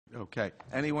Okay.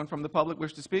 Anyone from the public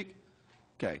wish to speak?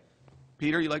 Okay.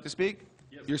 Peter, you like to speak?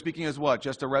 Yes. You're speaking as what?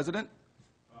 Just a resident?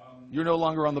 You're no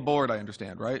longer on the board, I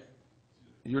understand, right?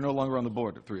 You're no longer on the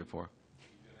board at 304.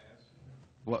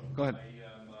 What? Go ahead. I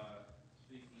am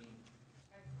speaking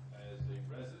as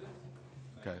a resident.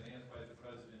 Okay. I've been asked by the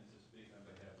president to speak on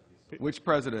behalf of the Which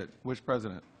president? Which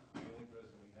president? the only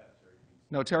president we have, Terry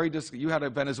Bean. No, Terry, just you had a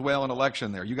Venezuelan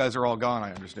election there. You guys are all gone,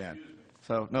 I understand.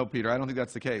 So, no, Peter, I don't think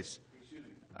that's the case. Excuse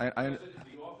me. I, The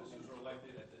officers are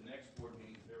elected at the next board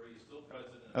meeting. Terry is still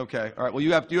president. okay, all right. Well,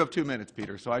 you have 2 minutes,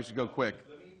 Peter, so I should go quick.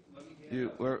 Let me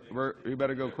hand out You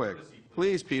better go quick.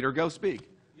 Please, Peter, go speak.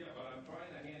 Yeah, but I'm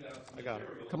trying to hand out some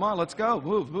material. Come on, let's go.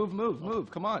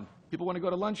 Move. Come on. People want to go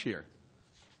to lunch here.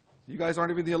 You guys aren't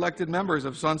even the elected members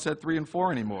of Sunset 3 and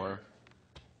 4 anymore.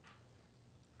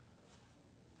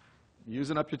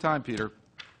 Using up your time, Peter.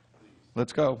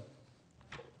 Let's go.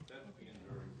 That's being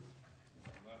very rude.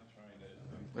 I'm not trying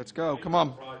to. Let's go. Come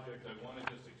on. Project. I want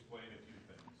to just explain a few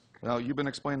things. Well, you've been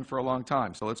explaining for a long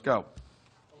time, so let's go.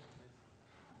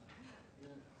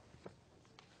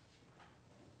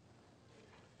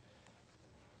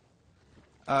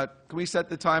 Can we set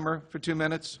the timer for 2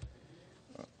 minutes?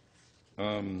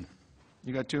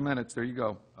 You got 2 minutes. There you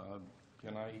go.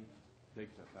 Can I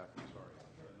take that back? I'm sorry.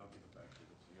 I'll give it back to you.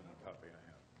 It's the only copy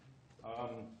I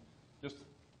have.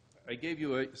 I gave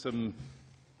you some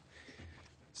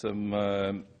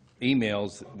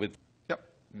emails with. Yep.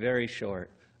 Very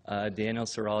short. Daniel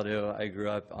Serraldo, I grew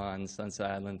up on Sunset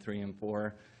Island 3 and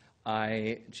 4.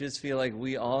 I just feel like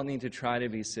we all need to try to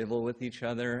be civil with each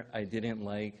other. I didn't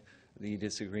like the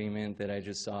disagreement that I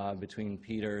just saw between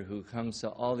Peter, who comes to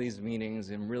all these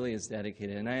meetings and really is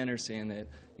dedicated. And I understand that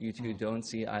you two don't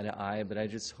see eye to eye, but I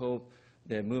just hope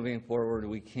that moving forward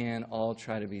we can all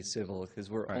try to be civil,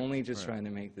 because we're only just trying to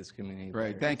make this community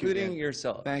better, Thank you, including Dan.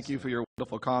 yourself. Thank you for your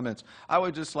wonderful comments. I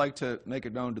would just like to make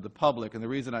it known to the public, and the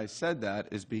reason I said that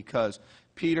is because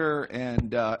Peter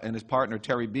and his partner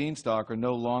Terry Beanstalk are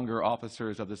no longer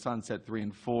officers of the Sunset 3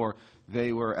 and 4.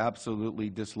 They were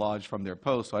absolutely dislodged from their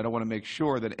posts. So I don't want to make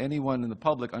sure that anyone in the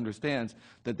public understands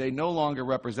that they no longer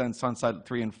represent Sunset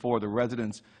 3 and 4. The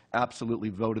residents absolutely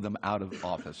voted them out of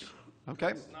office. Okay?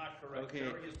 It's not correct. Okay.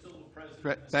 Terry is still the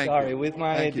president. Thank Sorry, you. with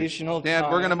my Thank you. additional Dan,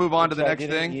 time, we're going to move on to the which I next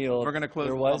didn't thing. yield, We're going to close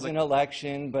there the was public. an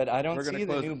election, but I don't We're gonna see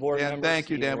the close- new board Dan, members thank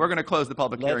you, Dan. here. We're going to close the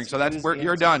public hearing. Let's So that's use where the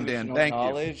you're done, Dan. institutional Thank you.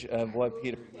 knowledge of what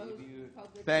Peter gave you.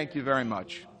 Thank you very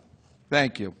much.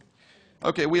 Thank you.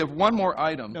 Okay, we have one more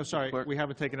item. No, sorry, Clerk. we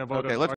haven't taken a vote. Okay, on- let's